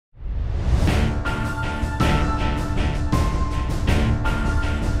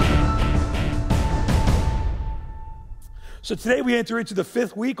So today we enter into the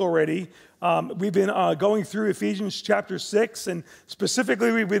 5th week already. We've been going through Ephesians chapter 6, and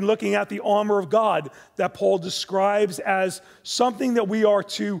specifically we've been looking at the armor of God that Paul describes as something that we are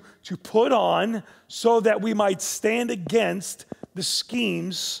to put on so that we might stand against the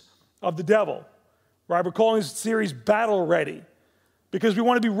schemes of the devil. Right? We're calling this series Battle Ready because we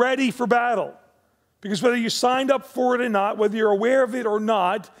want to be ready for battle. Because whether you signed up for it or not, whether you're aware of it or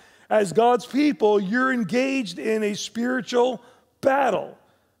not, as God's people, you're engaged in a spiritual battle,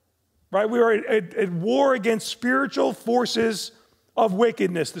 right? We are at war against spiritual forces of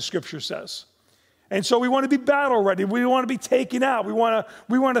wickedness, the Scripture says. And so we want to be battle ready. We want to be taken out. We want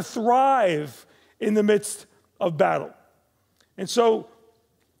to thrive in the midst of battle. And so,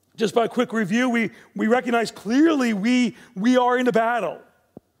 just by a quick review, we recognize clearly we are in a battle.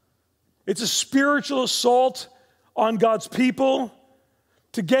 It's a spiritual assault on God's people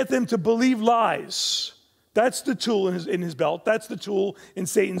to get them to believe lies. That's the tool in his belt. That's the tool in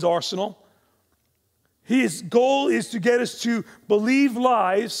Satan's arsenal. His goal is to get us to believe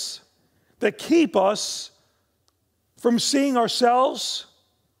lies that keep us from seeing ourselves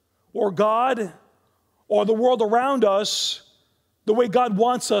or God or the world around us the way God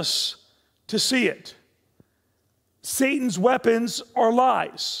wants us to see it. Satan's weapons are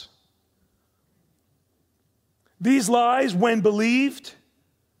lies. These lies, when believed,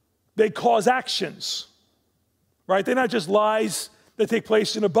 they cause actions, right? They're not just lies that take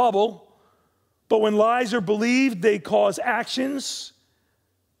place in a bubble, but when lies are believed, they cause actions.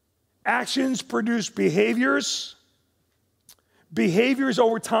 Actions produce behaviors. Behaviors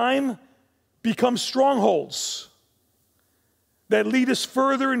over time become strongholds that lead us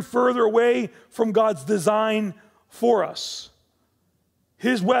further and further away from God's design for us.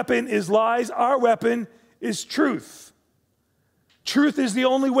 His weapon is lies. Our weapon is truth. Truth is the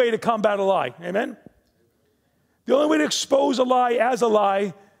only way to combat a lie. Amen? The only way to expose a lie as a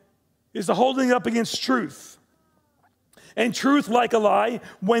lie is to holding it up against truth. And truth, like a lie,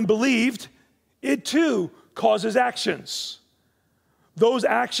 when believed, it too causes actions. Those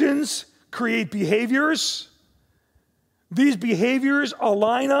actions create behaviors. These behaviors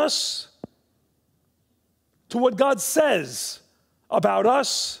align us to what God says about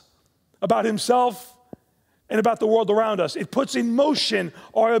us, about himself, and about the world around us. It puts in motion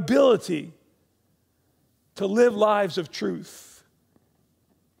our ability to live lives of truth.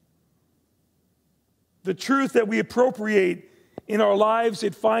 The truth that we appropriate in our lives,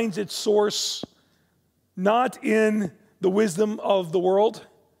 it finds its source not in the wisdom of the world,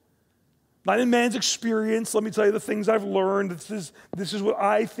 not in man's experience. Let me tell you the things I've learned. This is what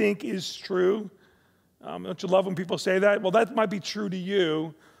I think is true. Don't you love when people say that? Well, that might be true to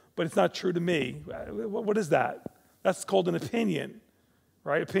you, but it's not true to me. What is that? That's called an opinion,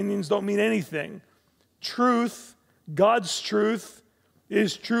 right? Opinions don't mean anything. Truth, God's truth,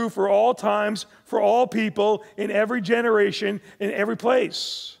 is true for all times, for all people, in every generation, in every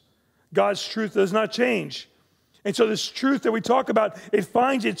place. God's truth does not change. And so this truth that we talk about, it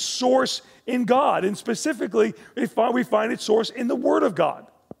finds its source in God. And specifically, we find its source in the Word of God.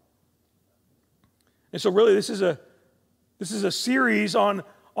 And so really, this is a series on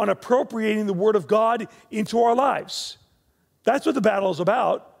appropriating the Word of God into our lives. That's what the battle is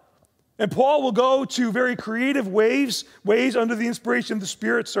about. And Paul will go to very creative ways under the inspiration of the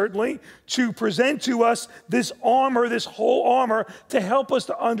Spirit, certainly, to present to us this armor, this whole armor, to help us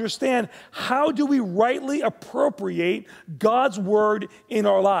to understand how do we rightly appropriate God's Word in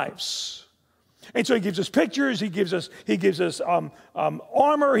our lives. And so he gives us pictures, he gives us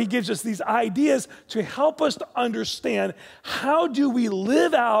armor, he gives us these ideas to help us to understand how do we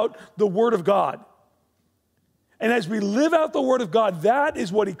live out the Word of God. And as we live out the Word of God, that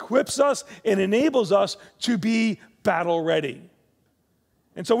is what equips us and enables us to be battle ready.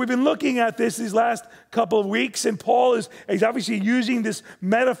 And so we've been looking at these last couple of weeks, and Paul is obviously using this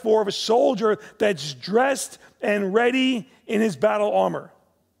metaphor of a soldier that's dressed and ready in his battle armor.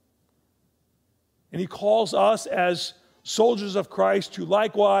 And he calls us as soldiers of Christ to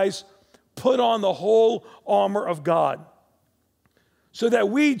likewise put on the whole armor of God, so that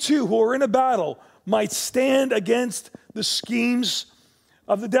we too, who are in a battle, might stand against the schemes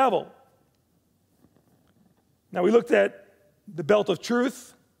of the devil. Now, we looked at the belt of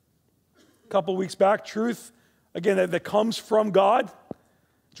truth a couple weeks back. Truth, again, that comes from God.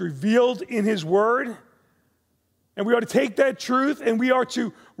 It's revealed in His Word. And we are to take that truth and we are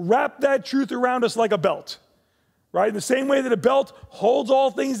to wrap that truth around us like a belt. Right? In the same way that a belt holds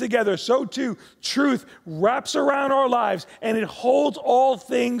all things together, so too truth wraps around our lives and it holds all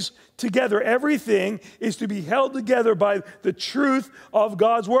things together. Everything is to be held together by the truth of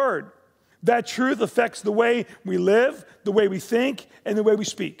God's Word. That truth affects the way we live, the way we think, and the way we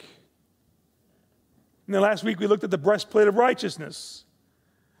speak. And then last week we looked at the breastplate of righteousness.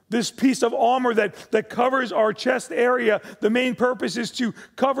 This piece of armor that covers our chest area, the main purpose is to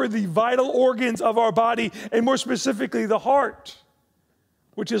cover the vital organs of our body, and more specifically the heart,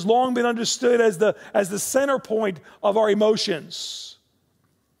 which has long been understood as the center point of our emotions.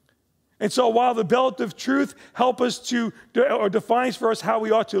 And so while the belt of truth helps us to, or defines for us how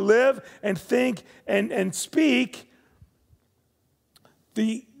we ought to live and think and speak,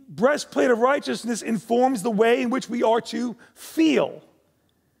 the breastplate of righteousness informs the way in which we are to feel.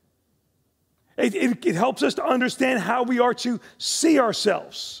 It helps us to understand how we are to see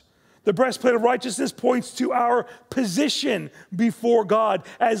ourselves. The breastplate of righteousness points to our position before God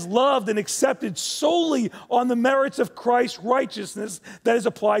as loved and accepted solely on the merits of Christ's righteousness that is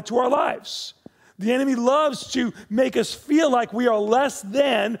applied to our lives. The enemy loves to make us feel like we are less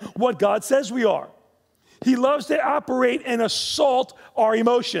than what God says we are. He loves to operate and assault our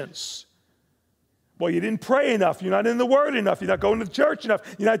emotions. Well, you didn't pray enough. You're not in the Word enough. You're not going to church enough.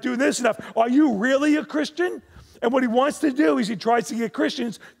 You're not doing this enough. Are you really a Christian? And what he wants to do is he tries to get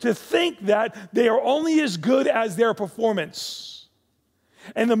Christians to think that they are only as good as their performance.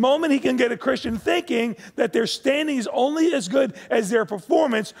 And the moment he can get a Christian thinking that their standing is only as good as their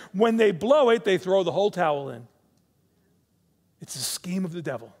performance, when they blow it, they throw the whole towel in. It's a scheme of the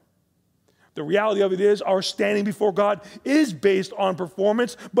devil. The reality of it is our standing before God is based on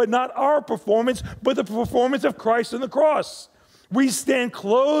performance, but not our performance, but the performance of Christ on the cross. We stand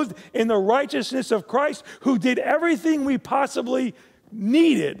clothed in the righteousness of Christ, who did everything we possibly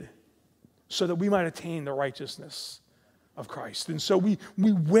needed so that we might attain the righteousness of Christ. And so we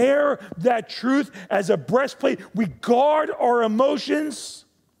wear that truth as a breastplate. We guard our emotions.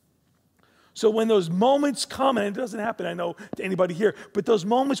 So when those moments come, and it doesn't happen, I know, to anybody here, but those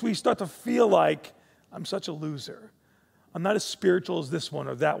moments where you start to feel like, I'm such a loser. I'm not as spiritual as this one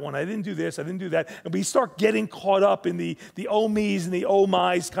or that one. I didn't do this, I didn't do that. And we start getting caught up in the oh me's and the oh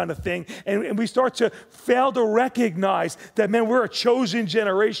my's kind of thing. And we start to fail to recognize that, man, we're a chosen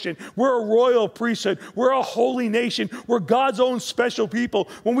generation. We're a royal priesthood. We're a holy nation. We're God's own special people.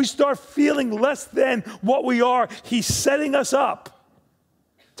 When we start feeling less than what we are, He's setting us up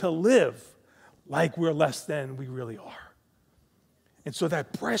to live like we're less than we really are. And so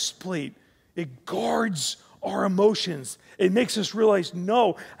that breastplate, it guards our emotions. It makes us realize,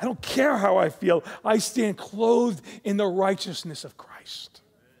 no, I don't care how I feel. I stand clothed in the righteousness of Christ.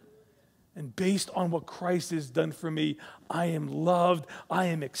 And based on what Christ has done for me, I am loved, I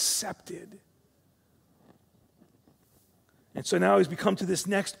am accepted. And so now as we come to this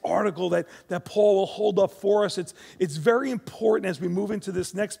next article that Paul will hold up for us, it's very important as we move into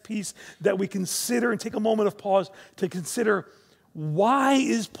this next piece that we consider and take a moment of pause to consider, why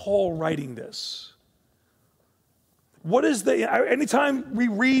is Paul writing this? Anytime we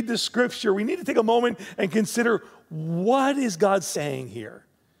read the scripture, we need to take a moment and consider, what is God saying here?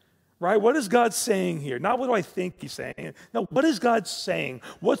 Right? What is God saying here? Not what do I think He's saying. No, what is God saying?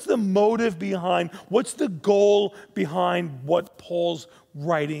 What's the motive behind, what's the goal behind what Paul's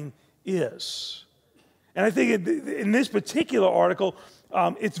writing is? And I think in this particular article,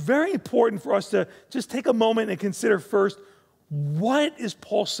 it's very important for us to just take a moment and consider first, what is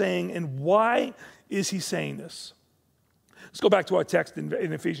Paul saying and why is he saying this? Let's go back to our text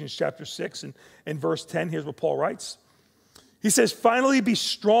in Ephesians chapter 6 and verse 10. Here's what Paul writes. He says, finally, be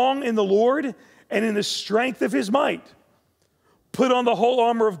strong in the Lord and in the strength of His might. Put on the whole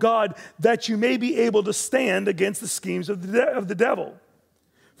armor of God that you may be able to stand against the schemes of the devil.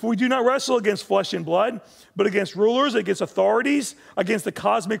 For we do not wrestle against flesh and blood, but against rulers, against authorities, against the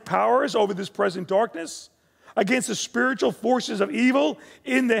cosmic powers over this present darkness, against the spiritual forces of evil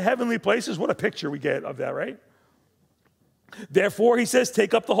in the heavenly places. What a picture we get of that, right? Therefore, he says,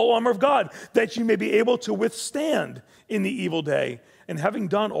 take up the whole armor of God, that you may be able to withstand in the evil day, and having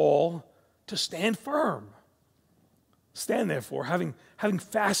done all, to stand firm. Stand therefore, having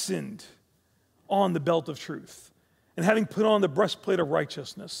fastened on the belt of truth, and having put on the breastplate of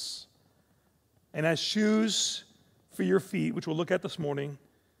righteousness, and as shoes for your feet, which we'll look at this morning,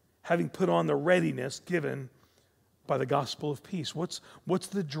 having put on the readiness given by the gospel of peace. What's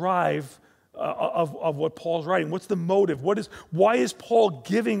the drive of what Paul's writing? What's the motive? Why is Paul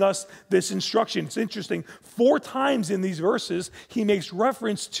giving us this instruction? It's interesting. 4 times in these verses, he makes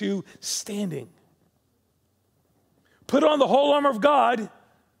reference to standing. Put on the whole armor of God.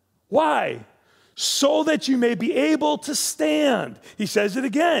 Why? So that you may be able to stand. He says it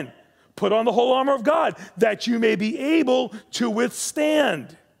again. Put on the whole armor of God, that you may be able to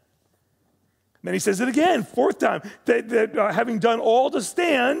withstand. Then he says it again, 4th time, that having done all to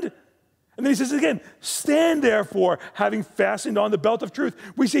stand. And then he says again, stand therefore, having fastened on the belt of truth.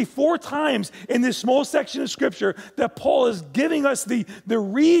 We see 4 times in this small section of Scripture that Paul is giving us the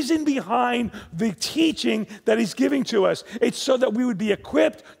reason behind the teaching that he's giving to us. It's so that we would be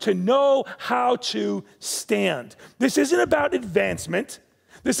equipped to know how to stand. This isn't about advancement.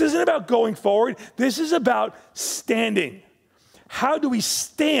 This isn't about going forward. This is about standing. How do we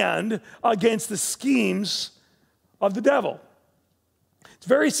stand against the schemes of the devil? It's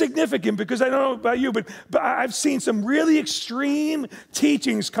very significant because I don't know about you, but I've seen some really extreme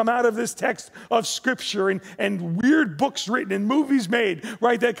teachings come out of this text of Scripture and weird books written and movies made,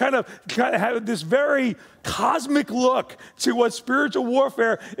 right, that kind of have this very cosmic look to what spiritual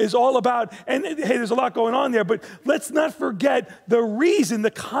warfare is all about. And hey, there's a lot going on there, but let's not forget the reason, the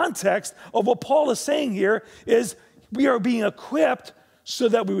context of what Paul is saying here is we are being equipped so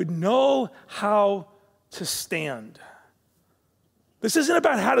that we would know how to stand. This isn't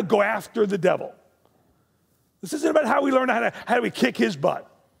about how to go after the devil. This isn't about how we learn how do we kick his butt,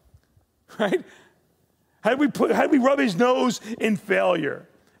 right? How do we rub his nose in failure?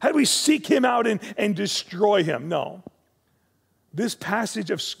 How do we seek him out and destroy him? No. This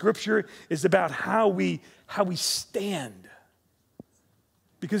passage of Scripture is about how we stand.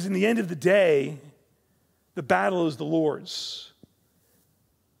 Because in the end of the day, the battle is the Lord's.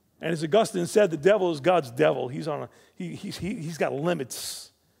 And as Augustine said, the devil is God's devil. He's got limits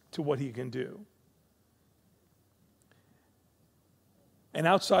to what he can do. And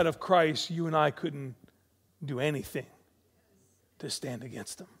outside of Christ, you and I couldn't do anything to stand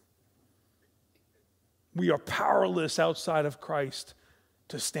against him. We are powerless outside of Christ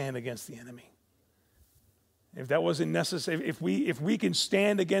to stand against the enemy. If that wasn't necessary, if we can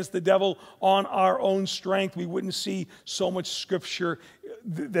stand against the devil on our own strength, we wouldn't see so much Scripture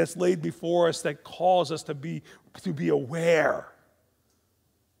that's laid before us that calls us to be aware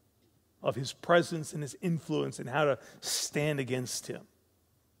of his presence and his influence and how to stand against him.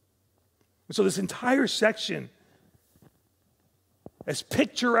 And so this entire section, as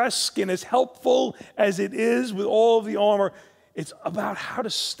picturesque and as helpful as it is with all of the armor, it's about how to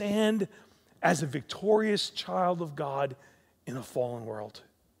stand as a victorious child of God in a fallen world.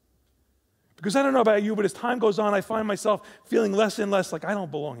 Because I don't know about you, but as time goes on, I find myself feeling less and less like I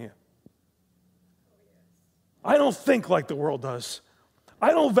don't belong here. I don't think like the world does. I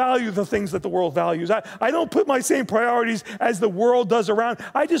don't value the things that the world values. I don't put my same priorities as the world does around.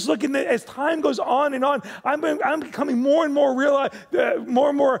 I just look at it as time goes on and on. I'm becoming more and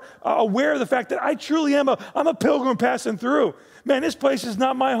more aware of the fact that I truly am I'm a pilgrim passing through. Man, this place is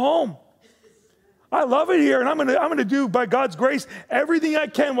not my home. I love it here, and I'm gonna do, by God's grace, everything I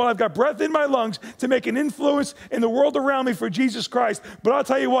can while I've got breath in my lungs to make an influence in the world around me for Jesus Christ. But I'll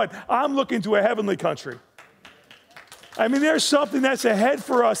tell you what, I'm looking to a heavenly country. I mean, there's something that's ahead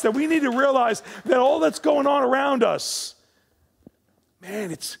for us that we need to realize that all that's going on around us,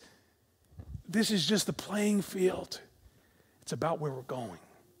 man, this is just the playing field. It's about where we're going.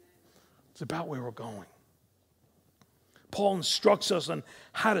 It's about where we're going. Paul instructs us on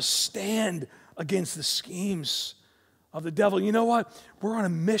how to stand against the schemes of the devil. You know what? We're on a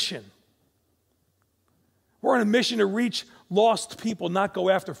mission. We're on a mission to reach lost people, not go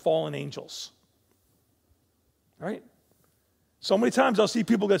after fallen angels. Right? So many times I'll see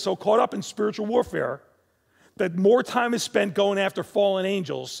people get so caught up in spiritual warfare that more time is spent going after fallen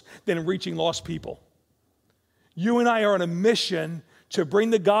angels than reaching lost people. You and I are on a mission to bring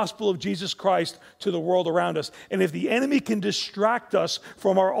the gospel of Jesus Christ to the world around us. And if the enemy can distract us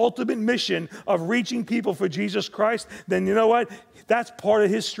from our ultimate mission of reaching people for Jesus Christ, then you know what? That's part of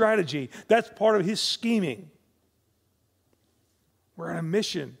his strategy. That's part of his scheming. We're on a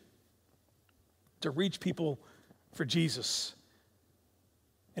mission to reach people for Jesus.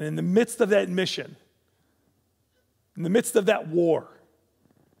 And in the midst of that mission, in the midst of that war,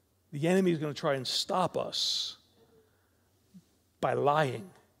 the enemy is going to try and stop us by lying,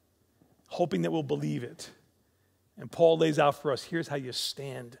 hoping that we'll believe it. And Paul lays out for us, here's how you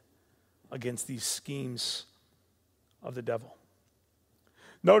stand against these schemes of the devil.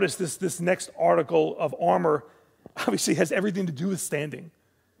 Notice this next article of armor obviously has everything to do with standing,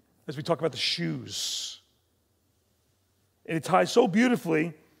 as we talk about the shoes. And it ties so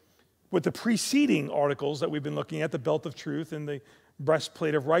beautifully with the preceding articles that we've been looking at, the belt of truth and the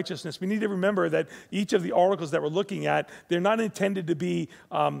breastplate of righteousness. We need to remember that each of the articles that we're looking at, they're not intended to be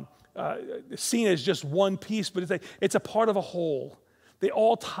seen as just one piece, but it's a part of a whole. They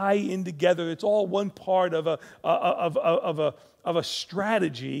all tie in together. It's all one part of a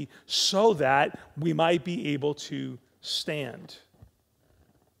strategy so that we might be able to stand.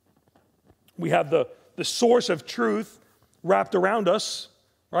 We have the source of truth wrapped around us,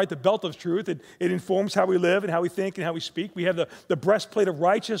 right? The belt of truth. It informs how we live and how we think and how we speak. We have the breastplate of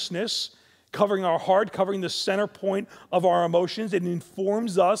righteousness covering our heart, covering the center point of our emotions. It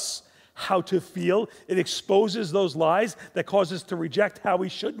informs us how to feel. It exposes those lies that cause us to reject how we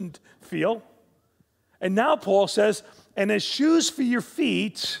shouldn't feel. And now Paul says, and as shoes for your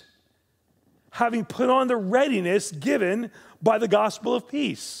feet, having put on the readiness given by the gospel of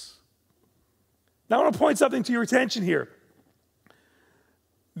peace. Now I want to point something to your attention here.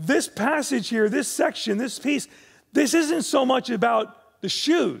 This passage here, this section, this piece, this isn't so much about the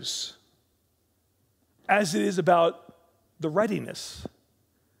shoes as it is about the readiness.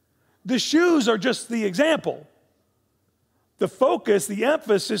 The shoes are just the example. The focus, the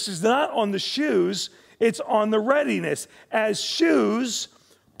emphasis is not on the shoes, it's on the readiness. As shoes,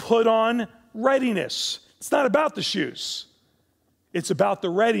 put on readiness. It's not about the shoes. It's about the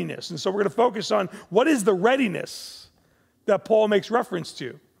readiness. And so we're going to focus on what is the readiness that Paul makes reference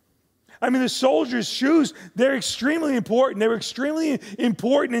to. I mean, the soldiers' shoes, they're extremely important. They were extremely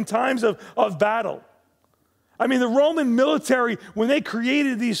important in times of battle. I mean, the Roman military, when they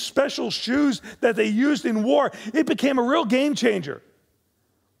created these special shoes that they used in war, it became a real game changer.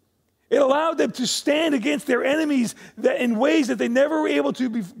 It allowed them to stand against their enemies in ways that they never were able to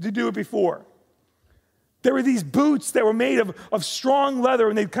do it before. There were these boots that were made of strong leather,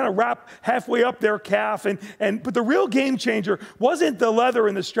 and they'd kind of wrap halfway up their calf. But the real game changer wasn't the leather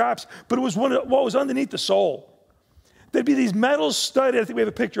and the straps, but it was what was underneath the sole. There'd be these metal studded, I think we have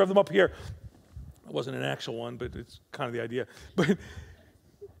a picture of them up here. It wasn't an actual one, but it's kind of the idea. But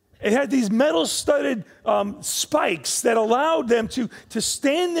it had these metal studded spikes that allowed them to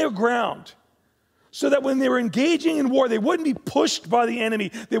stand their ground so that when they were engaging in war, they wouldn't be pushed by the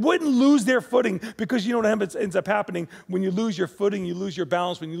enemy. They wouldn't lose their footing, because you know what ends up happening. When you lose your footing, you lose your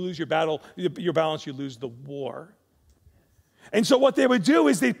balance. When you lose your balance, you lose the war. And so what they would do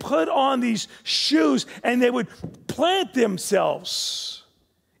is they'd put on these shoes and they would plant themselves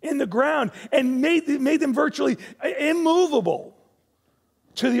in the ground and made them virtually immovable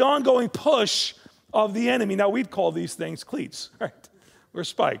to the ongoing push of the enemy. Now, we'd call these things cleats, right? Or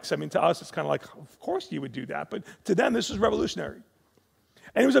spikes. I mean, to us, it's kind of like, of course you would do that. But to them, this was revolutionary.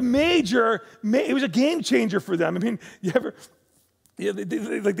 And it was it was a game changer for them. I mean,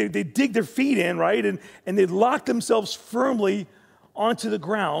 they dig their feet in, right? And they'd lock themselves firmly onto the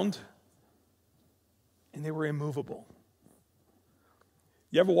ground, and they were immovable.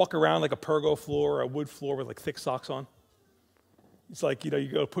 You ever walk around like a pergo floor or a wood floor with like thick socks on? It's like, you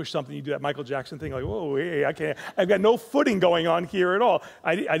go push something, you do that Michael Jackson thing, like, whoa, hey, I can't, I've got no footing going on here at all.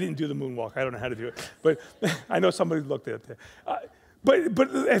 I didn't do the moonwalk. I don't know how to do it. But I know somebody looked at it. But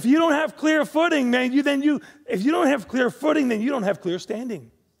if you don't have clear footing, man, if you don't have clear footing, then you don't have clear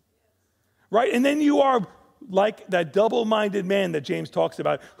standing. Right? And then you are like that double-minded man that James talks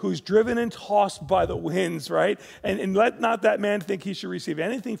about, who's driven and tossed by the winds, right? And let not that man think he should receive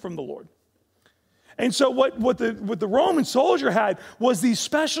anything from the Lord. And so what the Roman soldier had was these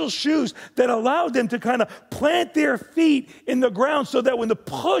special shoes that allowed them to kind of plant their feet in the ground so that when the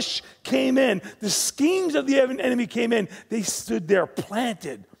push came in, the schemes of the enemy came in, they stood there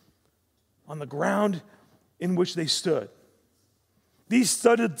planted on the ground in which they stood. These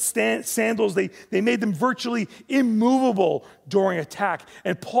studded sandals, they made them virtually immovable during attack.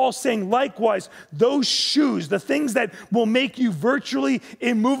 And Paul's saying, likewise, those shoes, the things that will make you virtually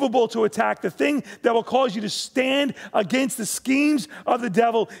immovable to attack, the thing that will cause you to stand against the schemes of the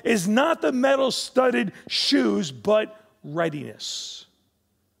devil, is not the metal-studded shoes, but readiness.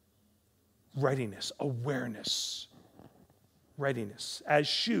 Readiness, awareness, readiness. As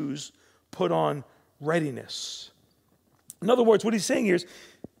shoes, put on readiness. In other words, what he's saying here is,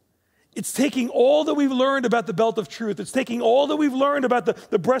 it's taking all that we've learned about the belt of truth, it's taking all that we've learned about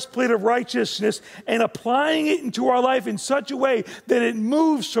the breastplate of righteousness and applying it into our life in such a way that it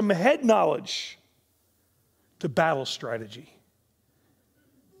moves from head knowledge to battle strategy.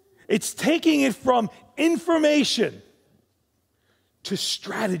 It's taking it from information to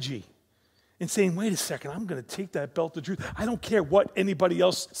strategy. And saying, wait a second, I'm going to take that belt of truth. I don't care what anybody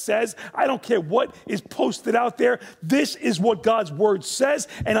else says. I don't care what is posted out there. This is what God's word says,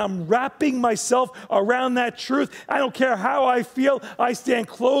 and I'm wrapping myself around that truth. I don't care how I feel. I stand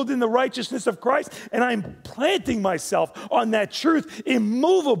clothed in the righteousness of Christ, and I'm planting myself on that truth,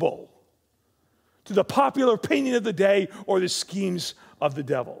 immovable to the popular opinion of the day or the schemes of the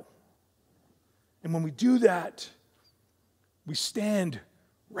devil. And when we do that, we stand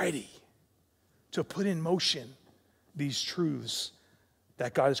ready to put in motion these truths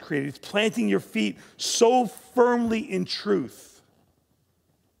that God has created. It's planting your feet so firmly in truth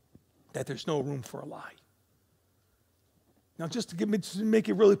that there's no room for a lie. Now, just to make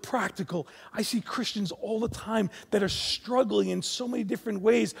it really practical, I see Christians all the time that are struggling in so many different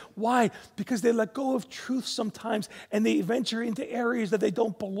ways. Why? Because they let go of truth sometimes, and they venture into areas that they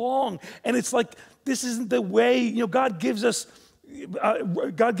don't belong. And it's like, this isn't the way. God gives us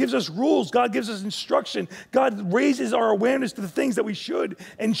rules. God gives us instruction. God raises our awareness to the things that we should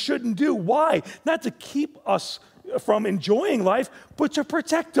and shouldn't do. Why? Not to keep us from enjoying life, but to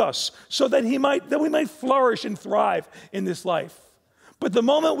protect us so that we might flourish and thrive in this life. But the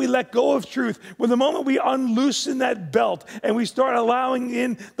moment we let go of truth, the moment we unloosen that belt and we start allowing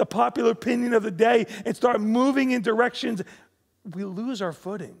in the popular opinion of the day and start moving in directions, we lose our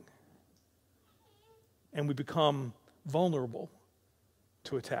footing and we become vulnerable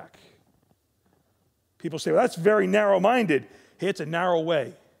to attack. People say, well, that's very narrow-minded. Hey, it's a narrow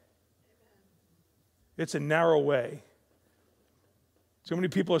way. It's a narrow way. So many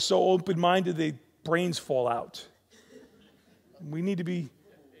people are so open-minded, their brains fall out. We need to be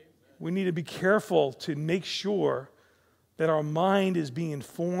careful to make sure that our mind is being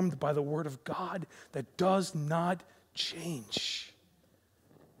informed by the Word of God that does not change.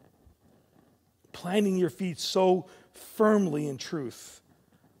 Planting your feet so firmly in truth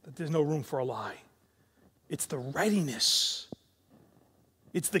that there's no room for a lie. It's the readiness.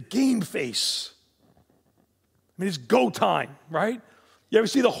 It's the game face. I mean, it's go time, right? You ever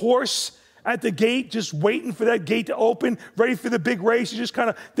see the horse at the gate just waiting for that gate to open, ready for the big race? You just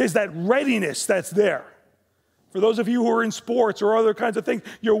there's that readiness that's there. For those of you who are in sports or other kinds of things,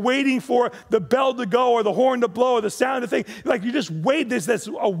 you're waiting for the bell to go or the horn to blow or the sound to thing. Like you just wait, there's this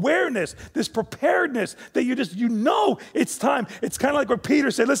awareness, this preparedness that you know it's time. It's kind of like what Peter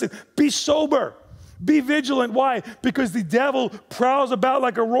said, listen, be sober. Be vigilant. Why? Because the devil prowls about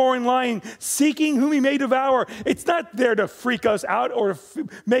like a roaring lion, seeking whom he may devour. It's not there to freak us out or to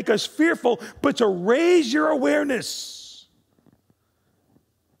make us fearful, but to raise your awareness.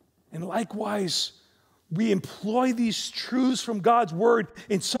 And likewise, we employ these truths from God's word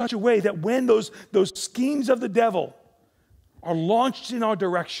in such a way that when those schemes of the devil are launched in our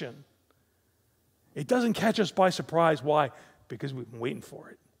direction, it doesn't catch us by surprise. Why? Because we've been waiting for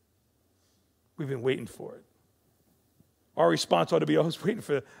it. We've been waiting for it. Our response ought to be, I was waiting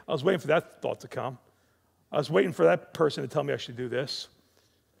for that thought to come. I was waiting for that person to tell me I should do this.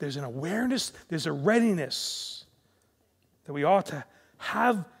 There's an awareness, there's a readiness that we ought to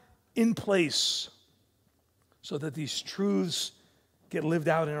have in place so that these truths get lived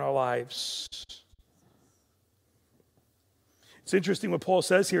out in our lives. It's interesting what Paul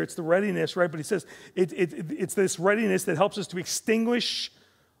says here. It's the readiness, right? But he says it's this readiness that helps us to extinguish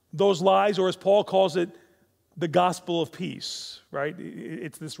those lies, or as Paul calls it, the gospel of peace, right?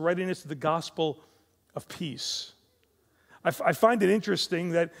 It's this readiness to the gospel of peace. I find it interesting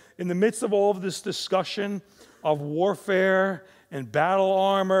that in the midst of all of this discussion of warfare and battle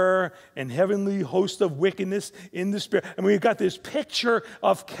armor and heavenly host of wickedness in the spirit, and we've got this picture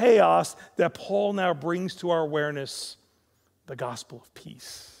of chaos that Paul now brings to our awareness, the gospel of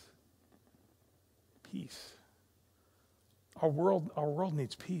peace. Peace. Our world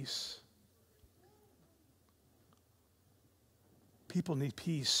needs peace. People need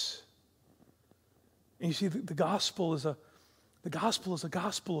peace. And you see, the gospel is a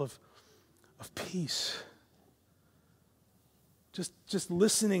gospel of peace. Just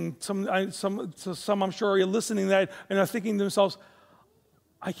listening, some I'm sure are listening to that and are thinking to themselves,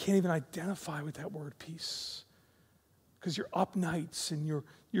 I can't even identify with that word peace. Because you're up nights and you're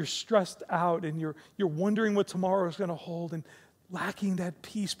stressed out and you're wondering what tomorrow is going to hold and lacking that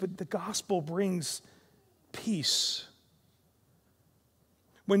peace. But the gospel brings peace.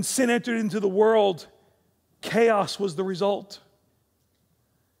 When sin entered into the world, chaos was the result.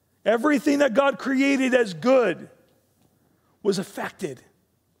 Everything that God created as good was affected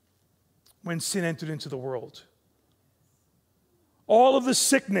when sin entered into the world. All of the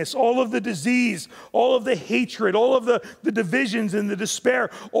sickness, all of the disease, all of the hatred, all of the divisions and the despair,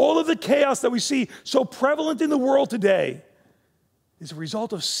 all of the chaos that we see so prevalent in the world today is a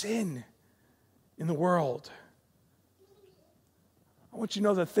result of sin in the world. I want you to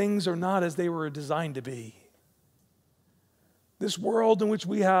know that things are not as they were designed to be. This world in which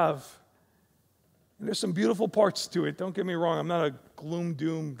we have, and there's some beautiful parts to it, don't get me wrong, I'm not a gloom,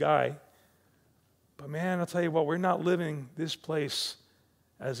 doom guy. But man, I'll tell you what, we're not living this place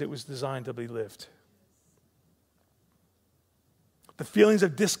as it was designed to be lived. The feelings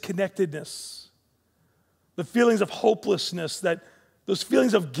of disconnectedness, the feelings of hopelessness, those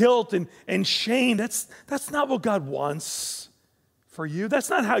feelings of guilt and shame, that's not what God wants for you. That's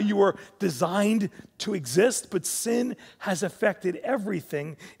not how you were designed to exist, but sin has affected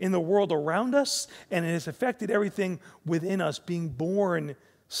everything in the world around us, and it has affected everything within us, being born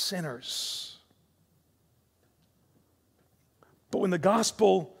sinners. But when the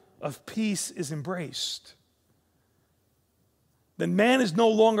gospel of peace is embraced, then man is no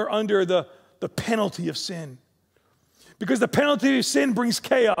longer under the penalty of sin. Because the penalty of sin brings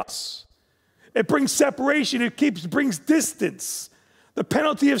chaos. It brings separation. It brings distance. The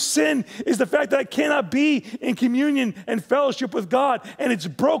penalty of sin is the fact that I cannot be in communion and fellowship with God, and it's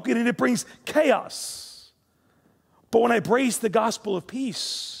broken and it brings chaos. But when I embrace the gospel of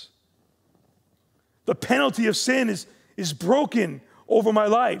peace, the penalty of sin is broken over my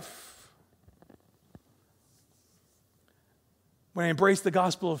life. When I embrace the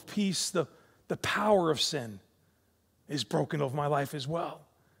gospel of peace, the power of sin is broken over my life as well.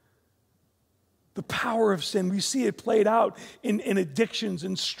 The power of sin, we see it played out in addictions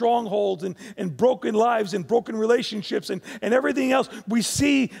and strongholds and broken lives and broken relationships and everything else. We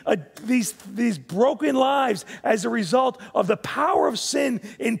see these broken lives as a result of the power of sin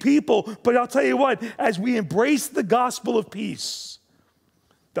in people. But I'll tell you what, as we embrace the gospel of peace,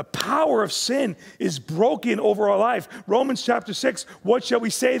 the power of sin is broken over our life. Romans chapter 6, what shall we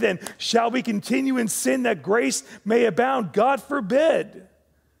say then? Shall we continue in sin that grace may abound? God forbid.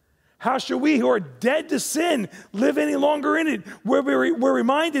 How shall we who are dead to sin live any longer in it? We're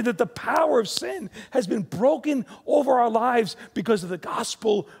reminded that the power of sin has been broken over our lives because of the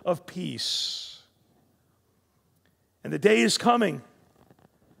gospel of peace. And the day is coming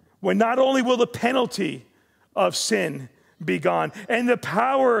when not only will the penalty of sin be gone and the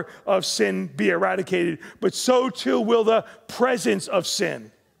power of sin be eradicated, but so too will the presence of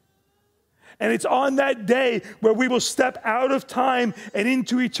sin. And it's on that day where we will step out of time and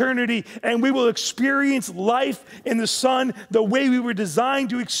into eternity, and we will experience life in the Son the way we were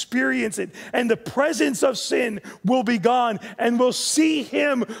designed to experience it. And the presence of sin will be gone, and we'll see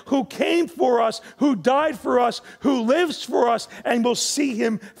him who came for us, who died for us, who lives for us, and we'll see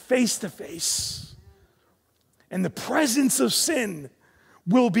him face to face. And the presence of sin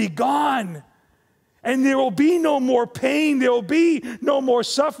will be gone. And there will be no more pain. There will be no more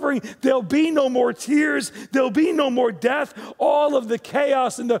suffering. There will be no more tears. There will be no more death. All of the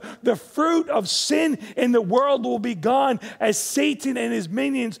chaos and the fruit of sin in the world will be gone as Satan and his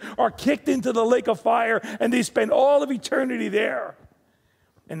minions are kicked into the lake of fire and they spend all of eternity there.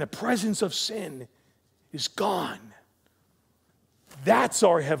 And the presence of sin is gone. That's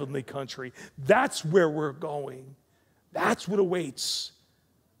our heavenly country. That's where we're going. That's what awaits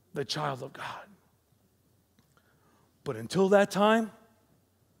the child of God. But until that time,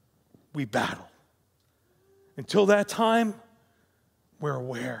 we battle. Until that time, we're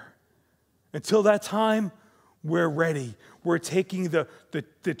aware. Until that time, we're ready. We're taking the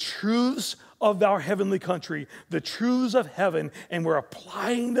truths of our heavenly country, the truths of heaven, and we're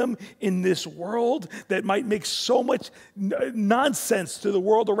applying them in this world that might make so much nonsense to the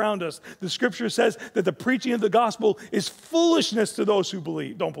world around us. The scripture says that the preaching of the gospel is foolishness to those who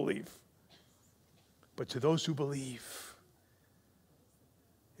don't believe. But to those who believe,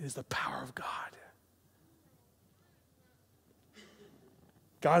 it is the power of God.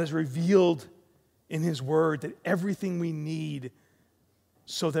 God has revealed in his word that everything we need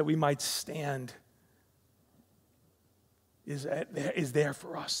so that we might stand is there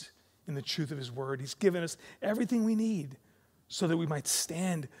for us in the truth of his word. He's given us everything we need so that we might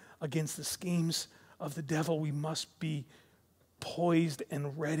stand against the schemes of the devil. We must be poised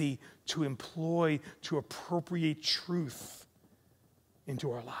and ready to employ, to appropriate truth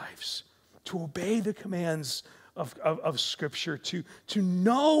into our lives, to obey the commands of Scripture, to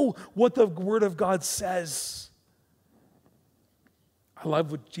know what the Word of God says. I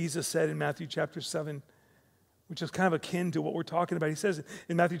love what Jesus said in Matthew chapter 7, which is kind of akin to what we're talking about. He says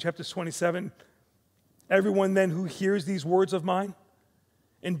in Matthew chapter 27, everyone then who hears these words of mine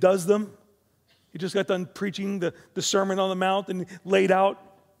and does them. He just got done preaching the Sermon on the Mount and laid out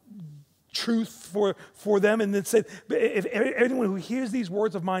truth for them and then said, if anyone who hears these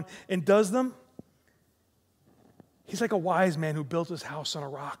words of mine and does them, he's like a wise man who built his house on a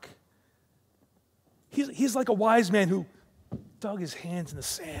rock. He's like a wise man who dug his hands in the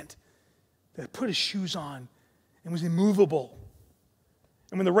sand, that put his shoes on and was immovable.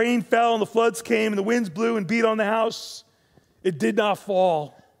 And when the rain fell and the floods came and the winds blew and beat on the house, it did not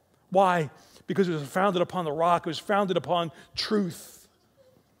fall. Why? Because it was founded upon the rock. It was founded upon truth.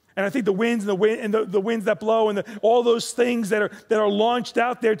 And I think the winds and the winds that blow and all those things that are launched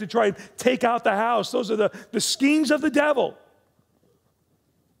out there to try and take out the house, those are the schemes of the devil.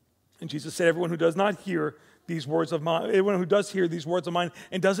 And Jesus said, everyone who does not hear these words of mine, anyone who does hear these words of mine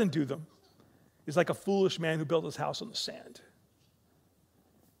and doesn't do them is like a foolish man who built his house on the sand.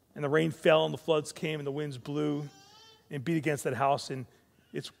 And the rain fell and the floods came and the winds blew and beat against that house, and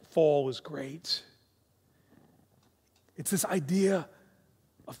its fall was great. It's this idea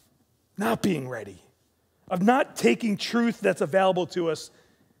of not being ready, of not taking truth that's available to us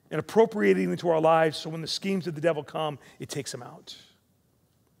and appropriating it into our lives, so when the schemes of the devil come, it takes them out.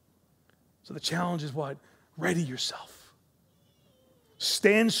 So the challenge is what? Ready yourself.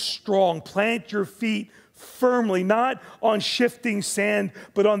 Stand strong. Plant your feet firmly, not on shifting sand,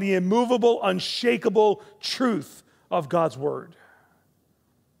 but on the immovable, unshakable truth of God's word.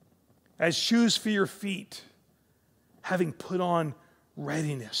 As shoes for your feet, having put on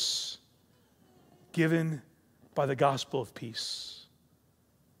readiness given by the gospel of peace.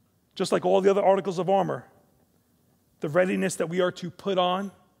 Just like all the other articles of armor, the readiness that we are to put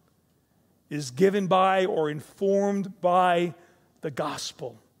on is given by or informed by the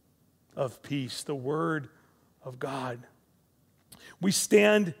gospel of peace, the word of God. We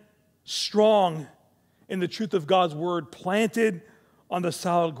stand strong in the truth of God's word, planted on the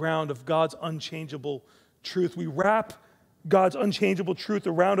solid ground of God's unchangeable truth. We wrap God's unchangeable truth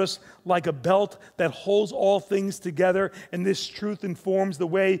around us like a belt that holds all things together, and this truth informs the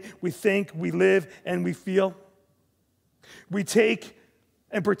way we think, we live, and we feel. We take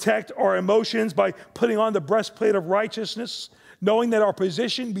and protect our emotions by putting on the breastplate of righteousness, knowing that our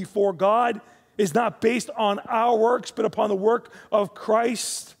position before God is not based on our works, but upon the work of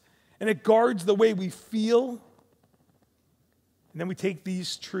Christ, and it guards the way we feel. And then we take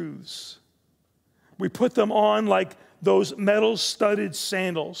these truths, we put them on like those metal-studded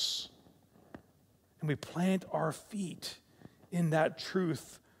sandals, and we plant our feet in that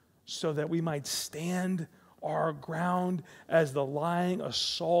truth so that we might stand our ground as the lying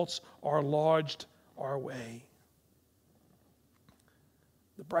assaults are lodged our way.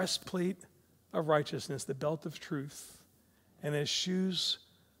 The breastplate of righteousness, the belt of truth, and as shoes,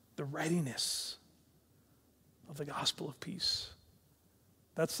 the readiness of the gospel of peace.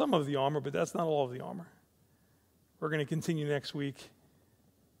 That's some of the armor, but that's not all of the armor. We're going to continue next week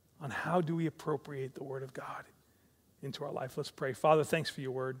on how do we appropriate the word of God into our life. Let's pray. Father, thanks for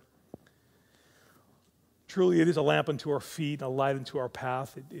your word. Truly, it is a lamp unto our feet and a light unto our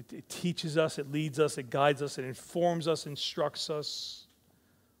path. It teaches us, it leads us, it guides us, it informs us, instructs us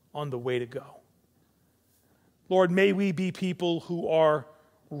on the way to go. Lord, may we be people who are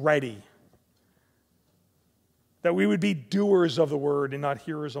ready, that we would be doers of the word and not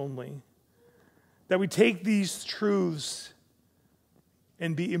hearers only, that we take these truths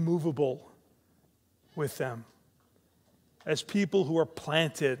and be immovable with them as people who are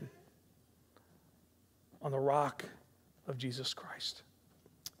planted on the rock of Jesus Christ.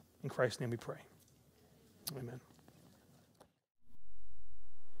 In Christ's name we pray. Amen.